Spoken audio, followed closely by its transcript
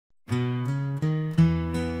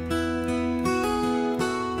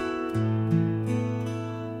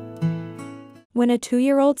when a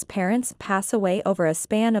 2-year-old's parents pass away over a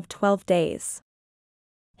span of 12 days.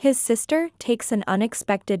 His sister takes an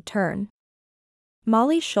unexpected turn.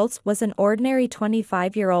 Molly Schultz was an ordinary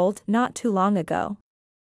 25-year-old not too long ago.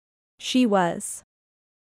 She was,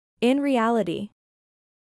 in reality,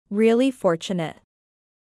 really fortunate.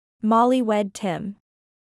 Molly wed Tim,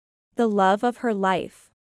 the love of her life,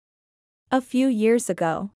 a few years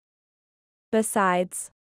ago. Besides,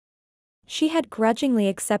 she had grudgingly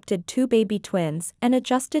accepted 2 baby twins and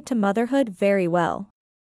adjusted to motherhood very well.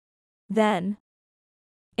 Then,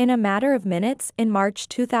 in a matter of minutes in March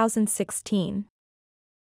 2016,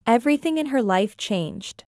 everything in her life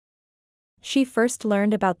changed. She first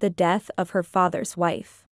learned about the death of her father's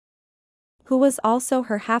wife, who was also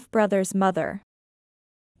her half-brother's mother.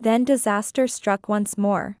 Then disaster struck once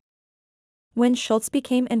more, when Schultz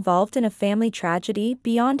became involved in a family tragedy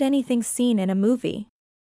beyond anything seen in a movie.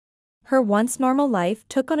 Her once normal life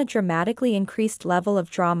took on a dramatically increased level of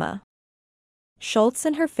drama. Schultz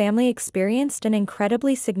and her family experienced an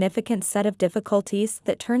incredibly significant set of difficulties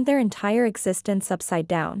that turned their entire existence upside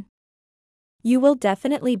down. You will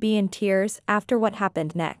definitely be in tears after what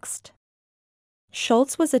happened next.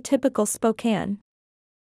 Schultz was a typical Spokane,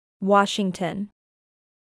 Washington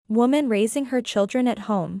woman raising her children at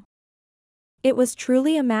home. It was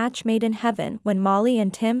truly a match made in heaven when Molly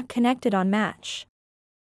and Tim connected on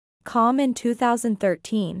Match.com in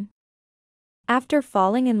 2013. After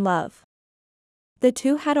falling in love, the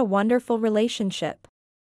two had a wonderful relationship.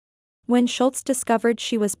 When Schultz discovered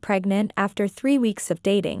she was pregnant after 3 weeks of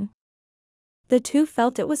dating, the two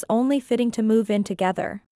felt it was only fitting to move in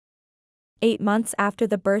together. 8 months after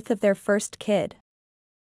the birth of their first kid,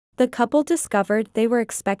 the couple discovered they were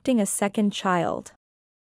expecting a second child.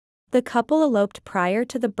 The couple eloped prior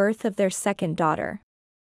to the birth of their second daughter.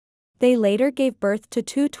 They later gave birth to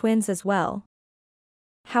 2 twins as well.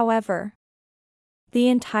 However, the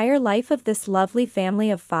entire life of this lovely family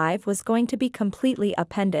of 5 was going to be completely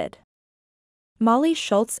upended. Molly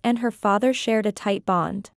Schultz and her father shared a tight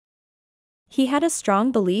bond. He had a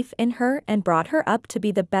strong belief in her and brought her up to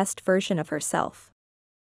be the best version of herself.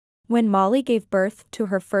 When Molly gave birth to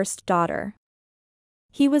her first daughter,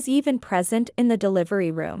 he was even present in the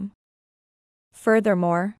delivery room.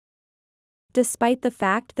 Furthermore, despite the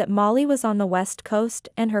fact that Molly was on the West Coast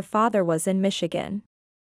and her father was in Michigan,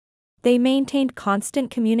 they maintained constant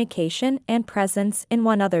communication and presence in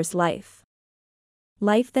one another's life.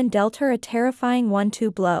 Life then dealt her a terrifying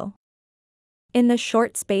 1-2 blow. In the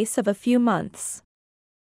short space of a few months,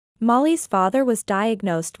 Molly's father was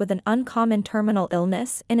diagnosed with an uncommon terminal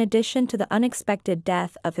illness in addition to the unexpected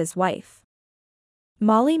death of his wife.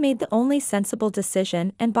 Molly made the only sensible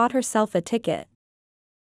decision and bought herself a ticket,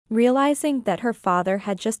 realizing that her father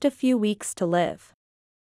had just a few weeks to live.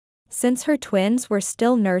 Since her twins were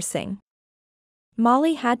still nursing,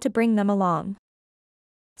 Molly had to bring them along.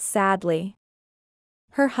 Sadly,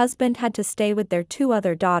 her husband had to stay with their 2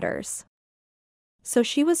 other daughters, so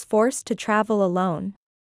she was forced to travel alone.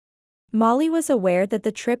 Molly was aware that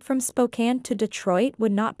the trip from Spokane to Detroit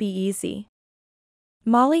would not be easy.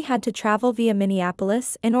 Molly had to travel via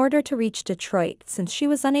Minneapolis in order to reach Detroit since she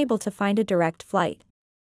was unable to find a direct flight.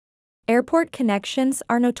 Airport connections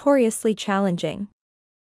are notoriously challenging.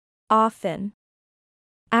 Often,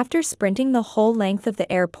 after sprinting the whole length of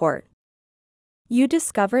the airport, you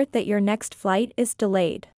discover that your next flight is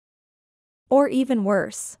delayed. Or even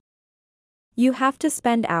worse, you have to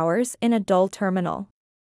spend hours in a dull terminal.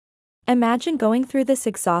 Imagine going through this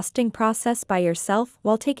exhausting process by yourself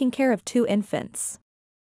while taking care of 2 infants.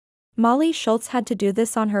 Molly Schultz had to do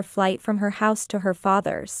this on her flight from her house to her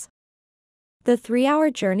father's. The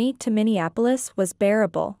 3-hour journey to Minneapolis was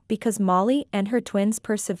bearable because Molly and her twins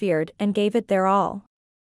persevered and gave it their all.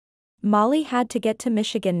 Molly had to get to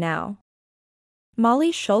Michigan now.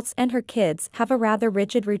 Molly Schultz and her kids have a rather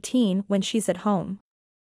rigid routine when she's at home.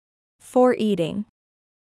 For eating,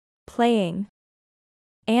 playing,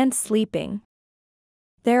 and sleeping,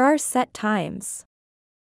 there are set times.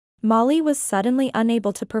 Molly was suddenly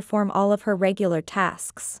unable to perform all of her regular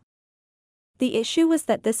tasks. The issue was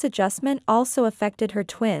that this adjustment also affected her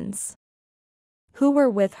twins, who were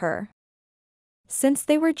with her since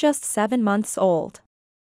they were just 7 months old.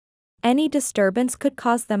 Any disturbance could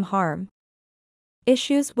cause them harm.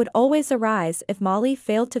 Issues would always arise if Molly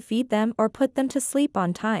failed to feed them or put them to sleep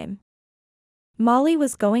on time. Molly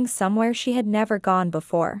was going somewhere she had never gone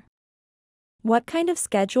before. What kind of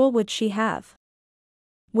schedule would she have?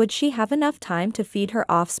 Would she have enough time to feed her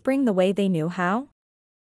offspring the way they knew how?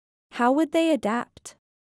 How would they adapt?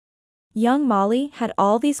 Young Molly had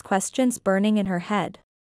all these questions burning in her head.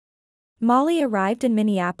 Molly arrived in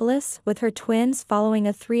Minneapolis with her twins following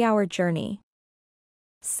a 3-hour journey.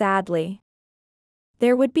 Sadly,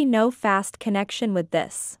 there would be no fast connection with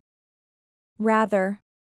this. Rather,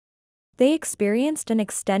 they experienced an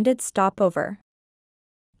extended stopover.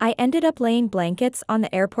 I ended up laying blankets on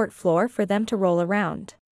the airport floor for them to roll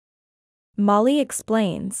around. Molly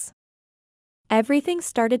explains. Everything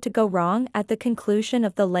started to go wrong at the conclusion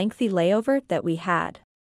of the lengthy layover that we had.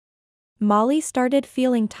 Molly started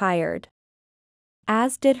feeling tired.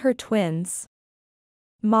 As did her twins.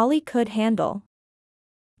 Molly could handle.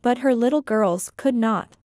 But her little girls could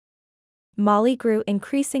not. Molly grew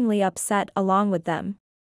increasingly upset along with them.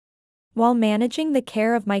 While managing the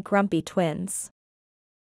care of my grumpy twins,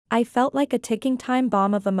 I felt like a ticking time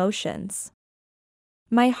bomb of emotions.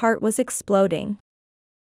 My heart was exploding.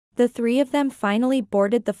 The three of them finally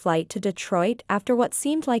boarded the flight to Detroit after what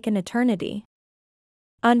seemed like an eternity.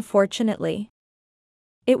 Unfortunately,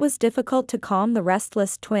 it was difficult to calm the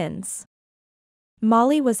restless twins.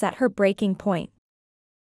 Molly was at her breaking point.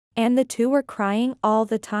 And the two were crying all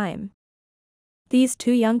the time. These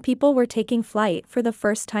two young people were taking flight for the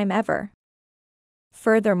first time ever.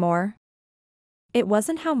 Furthermore, it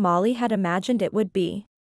wasn't how Molly had imagined it would be.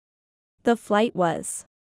 The flight was,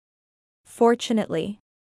 fortunately,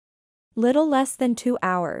 little less than 2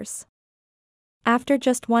 hours. After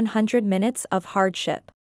just 100 minutes of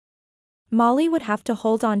hardship, Molly would have to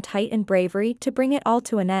hold on tight in bravery to bring it all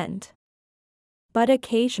to an end. But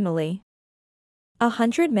occasionally,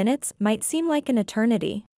 100 minutes might seem like an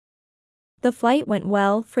eternity. The flight went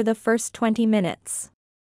well for the first 20 minutes.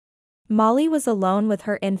 Molly was alone with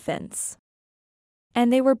her infants.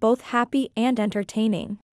 And they were both happy and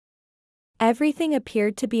entertaining. Everything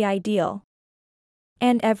appeared to be ideal.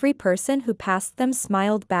 And every person who passed them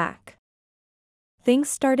smiled back. Things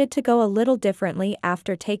started to go a little differently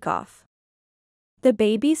after takeoff. The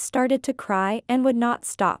babies started to cry and would not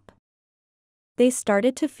stop. They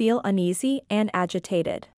started to feel uneasy and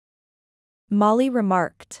agitated. Molly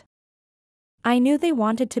remarked. I knew they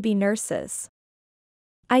wanted to be nurses.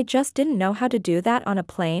 I just didn't know how to do that on a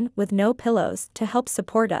plane with no pillows to help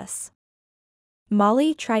support us.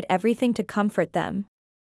 Molly tried everything to comfort them.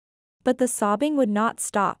 But the sobbing would not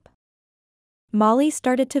stop. Molly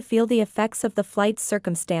started to feel the effects of the flight's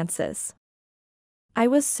circumstances. I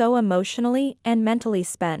was so emotionally and mentally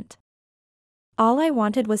spent. All I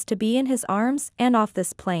wanted was to be in his arms and off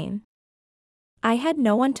this plane. I had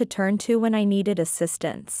no one to turn to when I needed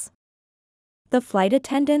assistance. The flight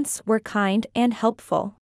attendants were kind and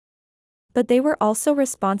helpful. But they were also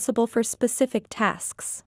responsible for specific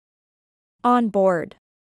tasks. On board,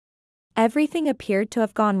 everything appeared to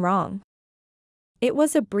have gone wrong. It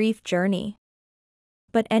was a brief journey.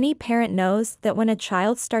 But any parent knows that when a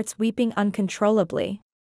child starts weeping uncontrollably,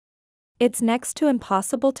 it's next to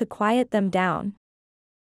impossible to quiet them down.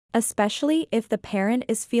 Especially if the parent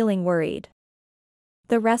is feeling worried.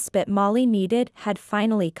 The respite Molly needed had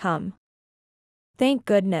finally come. Thank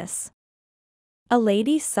goodness. A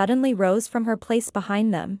lady suddenly rose from her place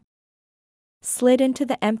behind them, slid into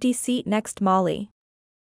the empty seat next Molly,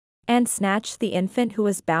 and snatched the infant who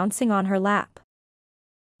was bouncing on her lap.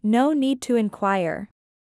 No need to inquire.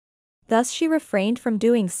 Thus she refrained from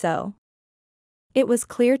doing so. It was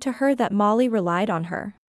clear to her that Molly relied on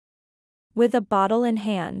her. With a bottle in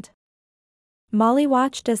hand, Molly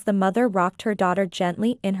watched as the mother rocked her daughter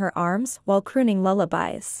gently in her arms while crooning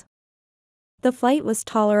lullabies. The flight was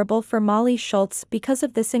tolerable for Molly Schultz because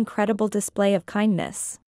of this incredible display of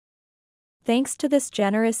kindness. Thanks to this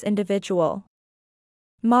generous individual,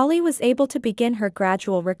 Molly was able to begin her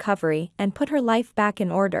gradual recovery and put her life back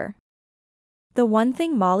in order. The one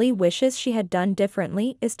thing Molly wishes she had done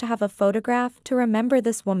differently is to have a photograph to remember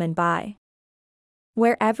this woman by.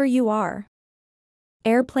 Wherever you are.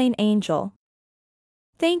 Airplane Angel.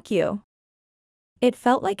 Thank you. It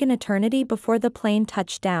felt like an eternity before the plane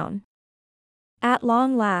touched down. At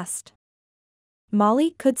long last,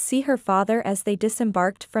 Molly could see her father as they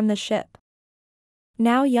disembarked from the ship.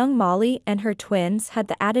 Now young Molly and her twins had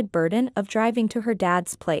the added burden of driving to her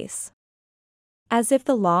dad's place. As if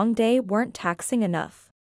the long day weren't taxing enough.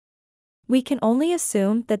 We can only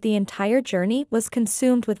assume that the entire journey was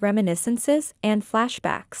consumed with reminiscences and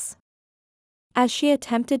flashbacks. As she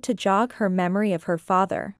attempted to jog her memory of her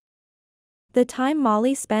father, the time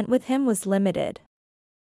Molly spent with him was limited.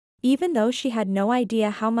 Even though she had no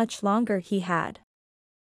idea how much longer he had.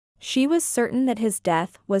 She was certain that his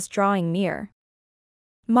death was drawing near.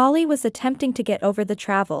 Molly was attempting to get over the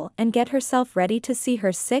travel and get herself ready to see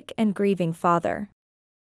her sick and grieving father,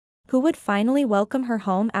 who would finally welcome her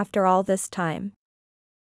home after all this time.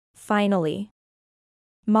 Finally,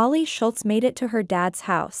 Molly Schultz made it to her dad's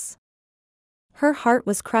house. Her heart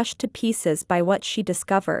was crushed to pieces by what she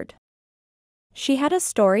discovered. She had a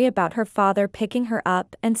story about her father picking her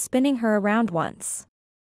up and spinning her around once.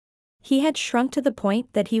 He had shrunk to the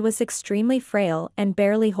point that he was extremely frail and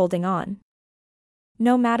barely holding on.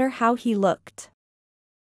 No matter how he looked.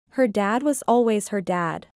 Her dad was always her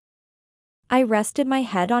dad. I rested my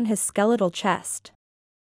head on his skeletal chest.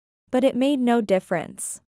 But it made no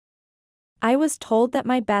difference. I was told that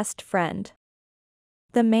my best friend,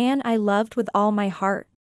 the man I loved with all my heart,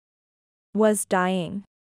 was dying.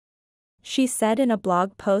 She said in a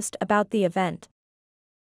blog post about the event.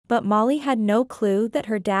 But Molly had no clue that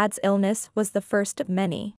her dad's illness was the first of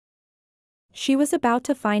many. She was about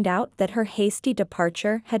to find out that her hasty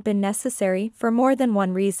departure had been necessary for more than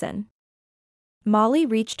one reason. Molly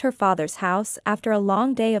reached her father's house after a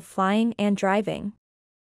long day of flying and driving.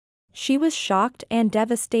 She was shocked and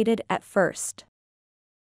devastated at first.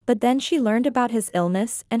 But then she learned about his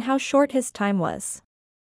illness and how short his time was.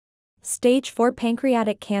 Stage 4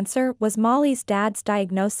 pancreatic cancer was Molly's dad's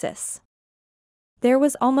diagnosis. There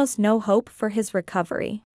was almost no hope for his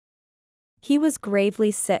recovery. He was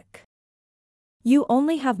gravely sick. "You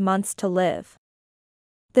only have months to live,"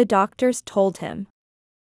 the doctors told him.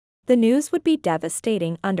 The news would be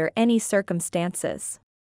devastating under any circumstances.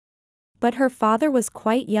 But her father was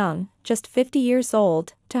quite young, just 50 years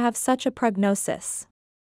old, to have such a prognosis.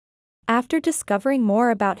 After discovering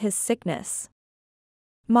more about his sickness,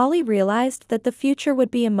 Molly realized that the future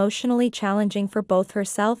would be emotionally challenging for both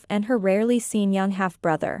herself and her rarely seen young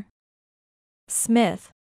half-brother,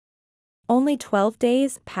 Smith. Only 12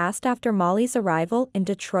 days passed after Molly's arrival in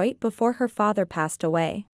Detroit before her father passed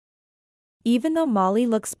away. Even though Molly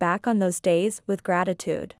looks back on those days with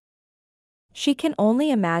gratitude, she can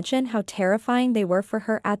only imagine how terrifying they were for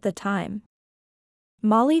her at the time.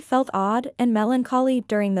 Molly felt odd and melancholy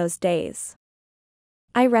during those days.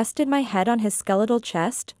 I rested my head on his skeletal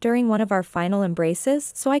chest during one of our final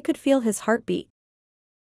embraces so I could feel his heartbeat,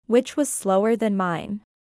 which was slower than mine.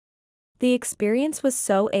 The experience was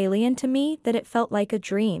so alien to me that it felt like a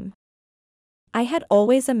dream. I had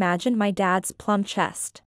always imagined my dad's plump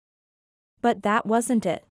chest. But that wasn't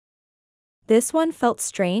it. This one felt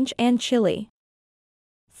strange and chilly.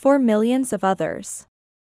 For millions of others,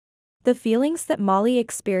 the feelings that Molly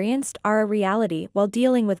experienced are a reality while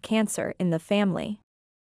dealing with cancer in the family.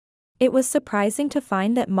 It was surprising to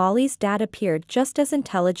find that Molly's dad appeared just as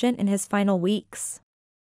intelligent in his final weeks.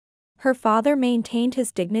 Her father maintained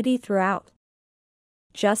his dignity throughout,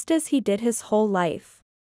 just as he did his whole life,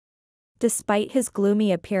 despite his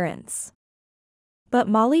gloomy appearance. But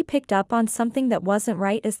Molly picked up on something that wasn't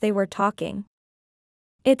right as they were talking.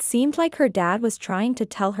 It seemed like her dad was trying to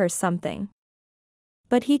tell her something,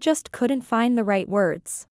 but he just couldn't find the right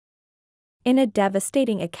words. In a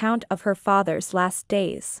devastating account of her father's last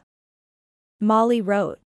days, Molly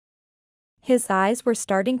wrote, "His eyes were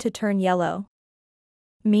starting to turn yellow,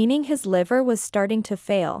 meaning his liver was starting to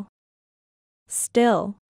fail.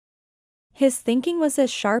 Still, his thinking was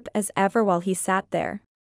as sharp as ever while he sat there.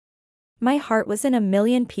 My heart was in a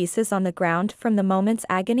million pieces on the ground from the moment's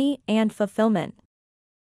agony and fulfillment."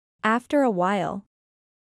 After a while,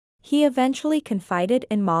 he eventually confided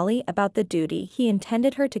in Molly about the duty he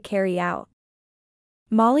intended her to carry out.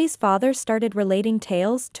 Molly's father started relating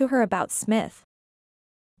tales to her about Smith,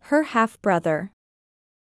 her half-brother.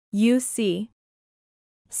 You see,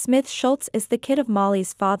 Smith Schultz is the kid of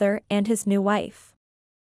Molly's father and his new wife.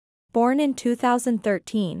 Born in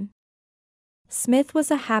 2013, Smith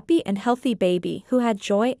was a happy and healthy baby who had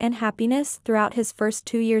joy and happiness throughout his first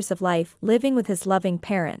 2 years of life living with his loving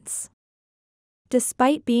parents.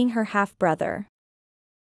 Despite being her half-brother,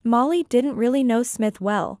 Molly didn't really know Smith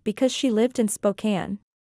well because she lived in Spokane,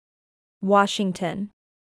 Washington,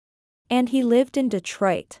 and he lived in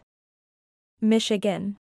Detroit,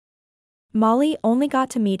 Michigan. Molly only got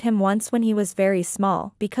to meet him once when he was very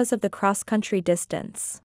small because of the cross-country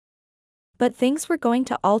distance. But things were going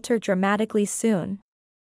to alter dramatically soon.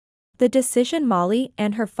 The decision Molly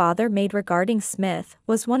and her father made regarding Smith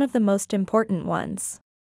was one of the most important ones.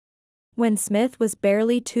 When Smith was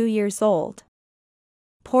barely 2 years old,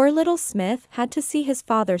 poor little Smith had to see his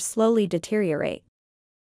father slowly deteriorate.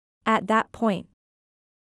 At that point,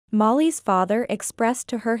 Molly's father expressed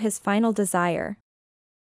to her his final desire,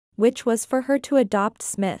 which was for her to adopt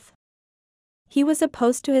Smith. He was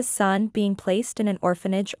opposed to his son being placed in an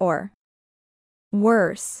orphanage or,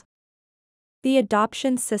 worse, the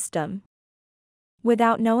adoption system.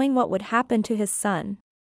 Without knowing what would happen to his son,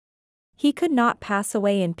 he could not pass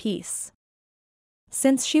away in peace.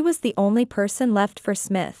 Since she was the only person left for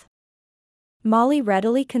Smith, Molly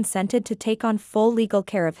readily consented to take on full legal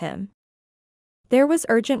care of him. There was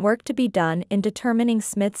urgent work to be done in determining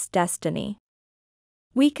Smith's destiny.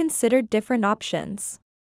 We considered different options,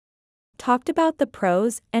 talked about the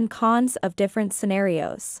pros and cons of different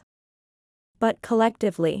scenarios. But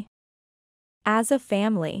collectively, as a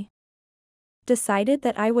family, decided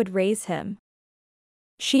that I would raise him.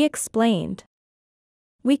 She explained.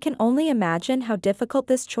 We can only imagine how difficult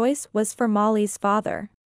this choice was for Molly's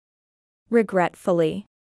father. Regretfully,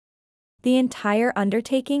 the entire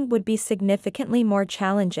undertaking would be significantly more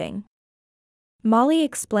challenging. Molly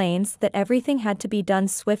explains that everything had to be done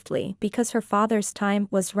swiftly because her father's time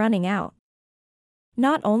was running out.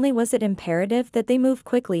 Not only was it imperative that they move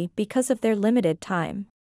quickly because of their limited time,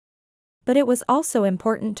 but it was also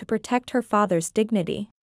important to protect her father's dignity.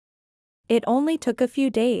 It only took a few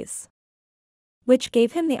days, which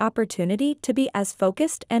gave him the opportunity to be as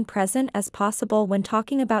focused and present as possible when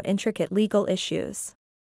talking about intricate legal issues.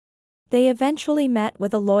 They eventually met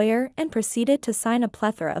with a lawyer and proceeded to sign a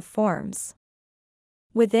plethora of forms.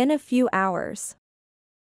 Within a few hours,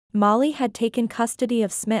 Molly had taken custody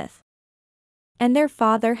of Smith, and their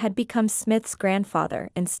father had become Smith's grandfather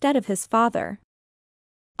instead of his father.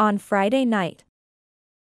 On Friday night,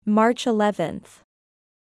 March 11,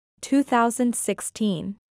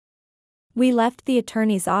 2016, we left the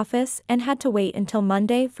attorney's office and had to wait until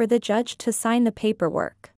Monday for the judge to sign the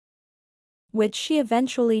paperwork, which she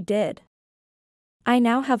eventually did. I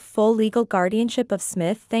now have full legal guardianship of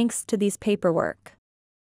Smith thanks to these paperwork.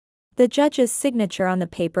 The judge's signature on the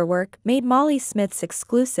paperwork made Molly Smith's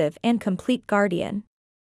exclusive and complete guardian.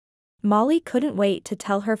 Molly couldn't wait to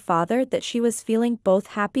tell her father that she was feeling both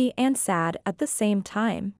happy and sad at the same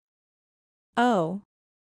time. Oh,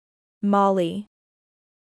 Molly,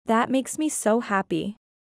 that makes me so happy.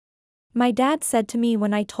 My dad said to me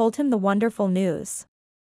when I told him the wonderful news.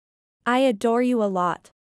 I adore you a lot.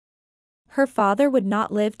 Her father would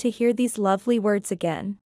not live to hear these lovely words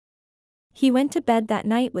again. He went to bed that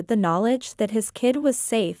night with the knowledge that his kid was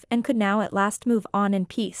safe and could now at last move on in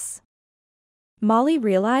peace. Molly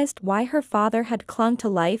realized why her father had clung to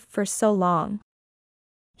life for so long.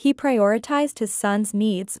 He prioritized his son's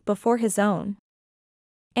needs before his own.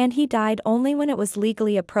 And he died only when it was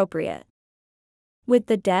legally appropriate. With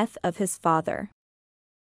the death of his father,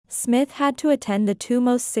 Smith had to attend the two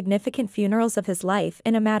most significant funerals of his life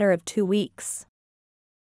in a matter of 2 weeks.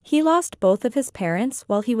 He lost both of his parents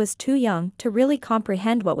while he was too young to really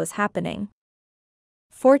comprehend what was happening.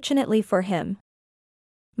 Fortunately for him,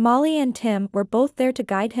 Molly and Tim were both there to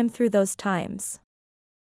guide him through those times.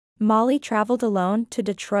 Molly traveled alone to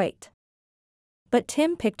Detroit, but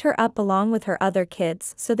Tim picked her up along with her other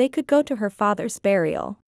kids so they could go to her father's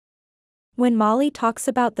burial. When Molly talks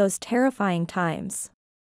about those terrifying times,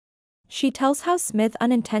 she tells how Smith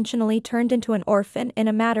unintentionally turned into an orphan in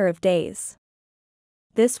a matter of days.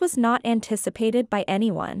 This was not anticipated by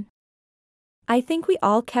anyone. I think we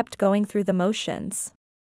all kept going through the motions,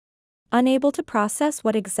 unable to process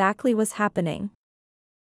what exactly was happening.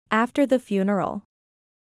 After the funeral,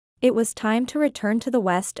 it was time to return to the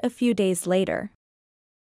West a few days later.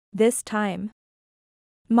 This time,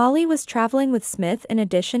 Molly was traveling with Smith in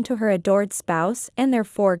addition to her adored spouse and their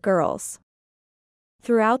 4 girls.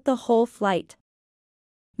 Throughout the whole flight,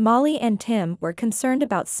 Molly and Tim were concerned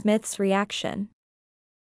about Smith's reaction.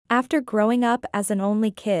 After growing up as an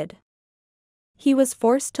only kid, he was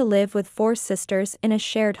forced to live with 4 sisters in a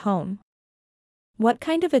shared home. What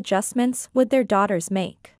kind of adjustments would their daughters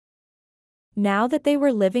make? Now that they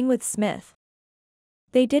were living with Smith,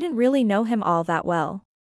 they didn't really know him all that well.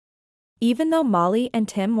 Even though Molly and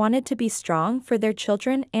Tim wanted to be strong for their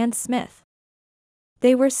children and Smith,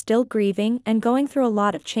 they were still grieving and going through a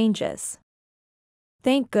lot of changes.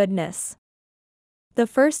 Thank goodness. The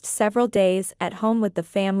first several days at home with the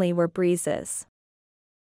family were breezes.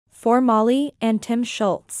 For Molly and Tim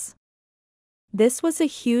Schultz, this was a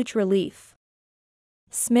huge relief.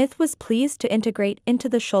 Smith was pleased to integrate into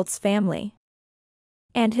the Schultz family,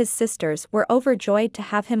 and his sisters were overjoyed to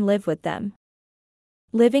have him live with them.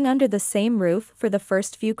 Living under the same roof for the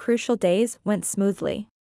first few crucial days went smoothly.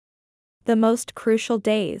 The most crucial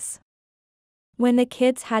days, when the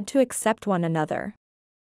kids had to accept one another,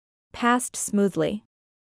 passed smoothly.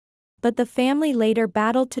 But the family later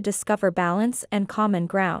battled to discover balance and common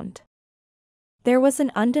ground. There was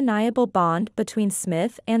an undeniable bond between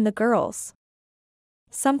Smith and the girls.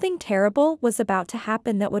 Something terrible was about to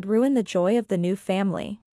happen that would ruin the joy of the new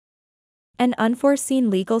family. An unforeseen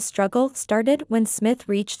legal struggle started when Smith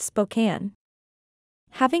reached Spokane.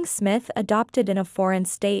 Having Smith adopted in a foreign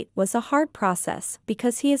state was a hard process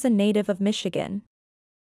because he is a native of Michigan.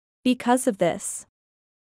 Because of this,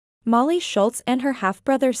 Molly Schultz and her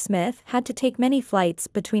half-brother Smith had to take many flights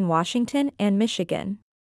between Washington and Michigan.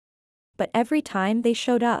 But every time they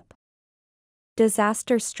showed up,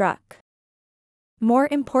 Disaster struck. More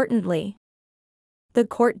importantly, the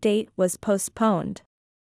court date was postponed.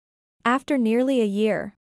 After nearly a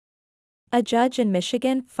year, a judge in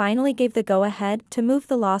Michigan finally gave the go-ahead to move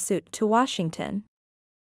the lawsuit to Washington.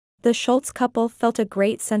 The Schultz couple felt a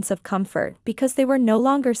great sense of comfort because they were no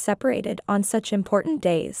longer separated on such important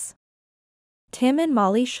days. Tim and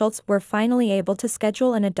Molly Schultz were finally able to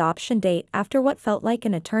schedule an adoption date after what felt like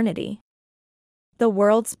an eternity. The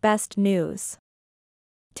world's best news.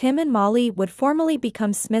 Tim and Molly would formally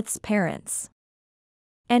become Smith's parents.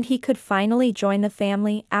 And he could finally join the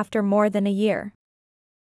family after more than a year.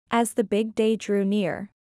 As the big day drew near,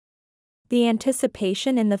 the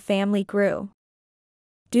anticipation in the family grew.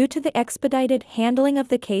 Due to the expedited handling of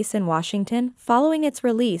the case in Washington following its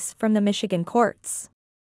release from the Michigan courts,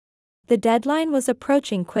 the deadline was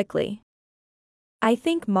approaching quickly. I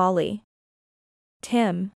think Molly,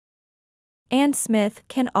 Tim, and Smith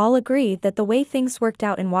can all agree that the way things worked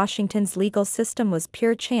out in Washington's legal system was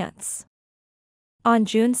pure chance. On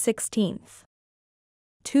June 16,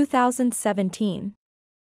 2017,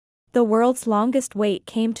 the world's longest wait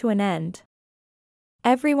came to an end.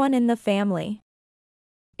 Everyone in the family,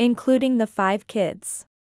 including the 5 kids,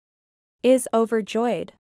 is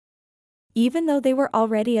overjoyed. Even though they were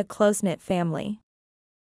already a close-knit family,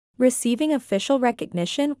 receiving official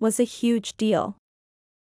recognition was a huge deal.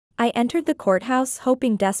 I entered the courthouse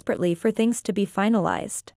hoping desperately for things to be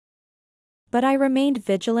finalized. But I remained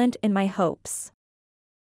vigilant in my hopes.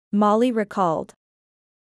 Molly recalled.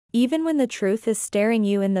 Even when the truth is staring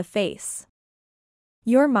you in the face,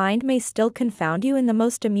 your mind may still confound you in the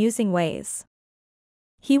most amusing ways.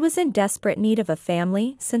 He was in desperate need of a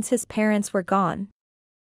family since his parents were gone.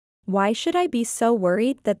 Why should I be so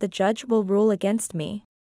worried that the judge will rule against me?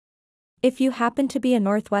 If you happen to be a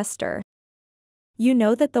Northwester, you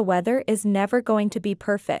know that the weather is never going to be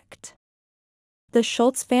perfect. The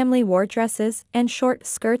Schultz family wore dresses and short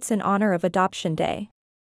skirts in honor of Adoption Day,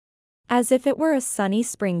 as if it were a sunny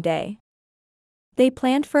spring day. They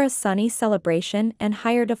planned for a sunny celebration and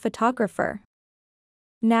hired a photographer.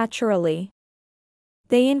 Naturally,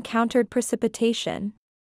 they encountered precipitation.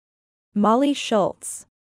 Molly Schultz,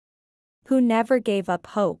 who never gave up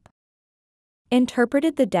hope,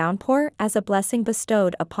 interpreted the downpour as a blessing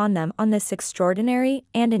bestowed upon them on this extraordinary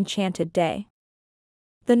and enchanted day.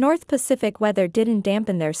 The North Pacific weather didn't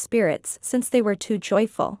dampen their spirits since they were too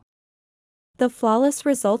joyful. The flawless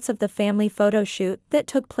results of the family photo shoot that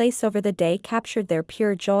took place over the day captured their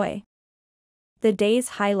pure joy. The day's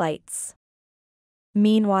highlights,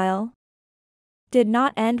 meanwhile, did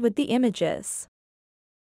not end with the images.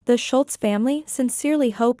 The Schultz family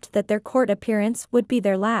sincerely hoped that their court appearance would be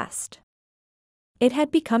their last. It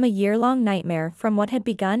had become a year-long nightmare from what had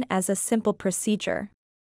begun as a simple procedure.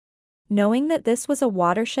 Knowing that this was a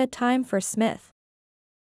watershed time for Smith,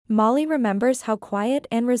 Molly remembers how quiet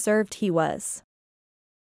and reserved he was.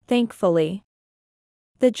 Thankfully,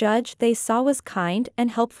 the judge they saw was kind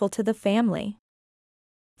and helpful to the family.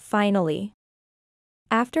 Finally,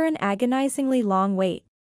 after an agonizingly long wait,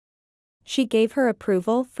 she gave her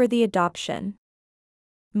approval for the adoption.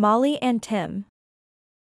 Molly and Tim,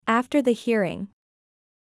 after the hearing,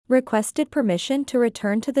 requested permission to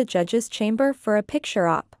return to the judge's chamber for a picture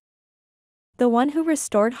op. The one who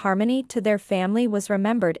restored harmony to their family was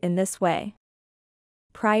remembered in this way.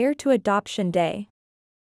 Prior to Adoption Day,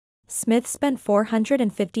 Smith spent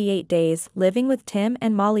 458 days living with Tim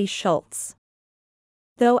and Molly Schultz.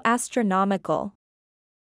 Though astronomical,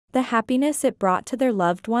 the happiness it brought to their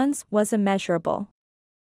loved ones was immeasurable.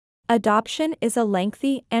 Adoption is a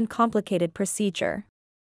lengthy and complicated procedure.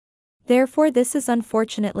 Therefore, this is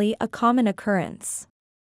unfortunately a common occurrence.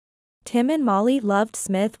 Tim and Molly loved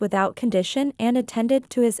Smith without condition and attended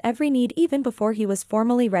to his every need even before he was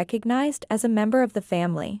formally recognized as a member of the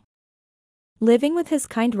family. Living with his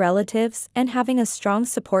kind relatives and having a strong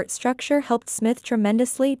support structure helped Smith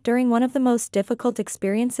tremendously during one of the most difficult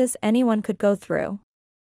experiences anyone could go through,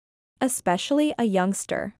 especially a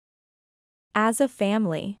youngster. As a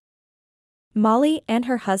family, Molly and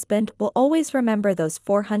her husband will always remember those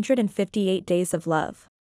 458 days of love.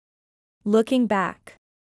 Looking back,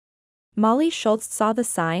 Molly Schultz saw the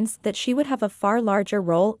signs that she would have a far larger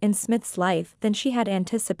role in Smith's life than she had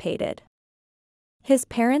anticipated. His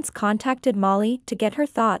parents contacted Molly to get her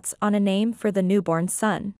thoughts on a name for the newborn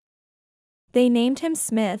son. They named him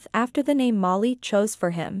Smith after the name Molly chose for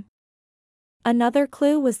him. Another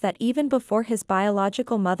clue was that even before his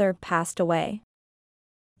biological mother passed away,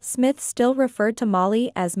 Smith still referred to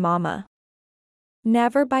Molly as Mama,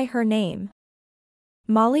 never by her name.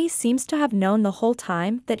 Molly seems to have known the whole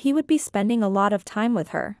time that he would be spending a lot of time with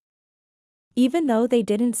her. even though they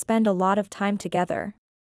didn't spend a lot of time together.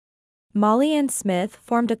 Molly and Smith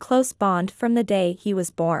formed a close bond from the day he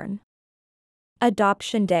was born.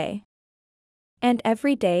 Adoption Day. And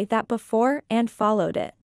every day that before and followed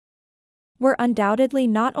it were undoubtedly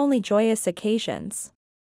not only joyous occasions,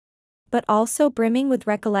 but also brimming with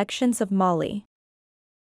recollections of Molly,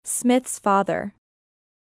 Smith's father,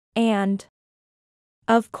 and,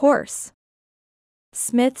 of course,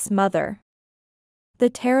 Smith's mother. The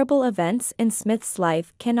terrible events in Smith's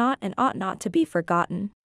life cannot and ought not to be forgotten.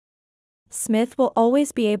 Smith will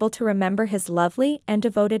always be able to remember his lovely and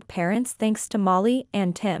devoted parents thanks to Molly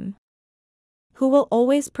and Tim, who will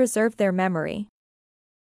always preserve their memory.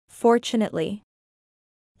 Fortunately,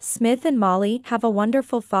 Smith and Molly have a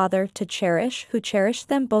wonderful father to cherish who cherished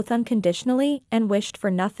them both unconditionally and wished for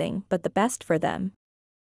nothing but the best for them.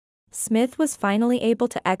 Smith was finally able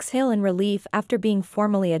to exhale in relief after being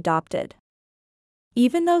formally adopted.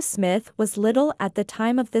 Even though Smith was little at the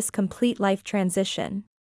time of this complete life transition,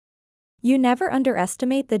 you never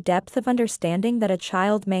underestimate the depth of understanding that a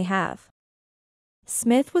child may have.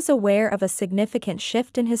 Smith was aware of a significant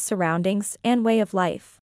shift in his surroundings and way of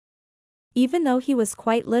life. Even though he was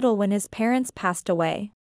quite little when his parents passed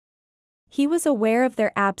away, he was aware of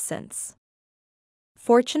their absence.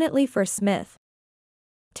 Fortunately for Smith,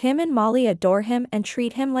 Tim and Molly adore him and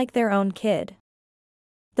treat him like their own kid.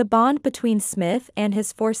 The bond between Smith and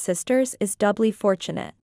his 4 sisters is doubly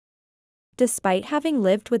fortunate. Despite having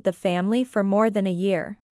lived with the family for more than a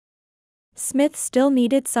year, Smith still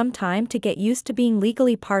needed some time to get used to being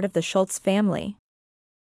legally part of the Schultz family.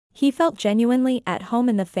 He felt genuinely at home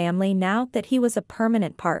in the family now that he was a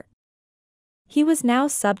permanent part. He was now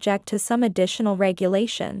subject to some additional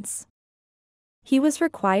regulations. He was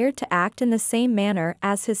required to act in the same manner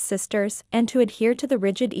as his sisters and to adhere to the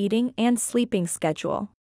rigid eating and sleeping schedule,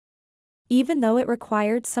 even though it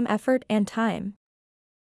required some effort and time.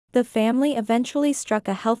 The family eventually struck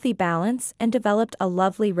a healthy balance and developed a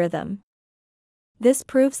lovely rhythm. This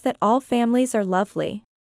proves that all families are lovely,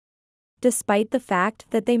 despite the fact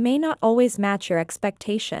that they may not always match your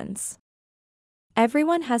expectations.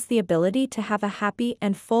 Everyone has the ability to have a happy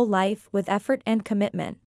and full life with effort and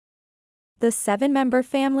commitment. The 7-member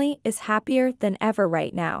family is happier than ever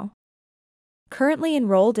right now. Currently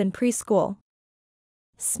enrolled in preschool,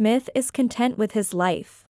 Smith is content with his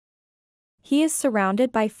life. He is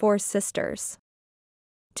surrounded by 4 sisters,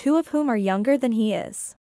 2 of whom are younger than he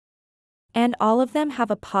is, and all of them have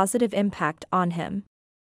a positive impact on him.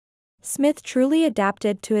 Smith truly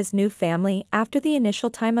adapted to his new family after the initial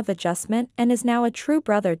time of adjustment and is now a true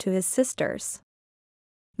brother to his sisters.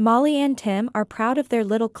 Molly and Tim are proud of their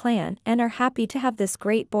little clan and are happy to have this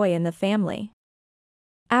great boy in the family.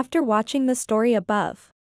 After watching the story above,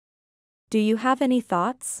 do you have any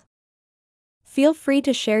thoughts? Feel free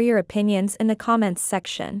to share your opinions in the comments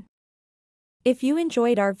section. If you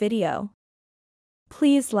enjoyed our video,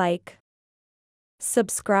 please like,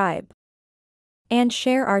 subscribe, and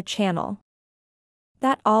share our channel.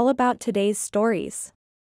 That's all about today's stories.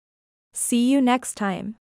 See you next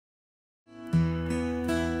time.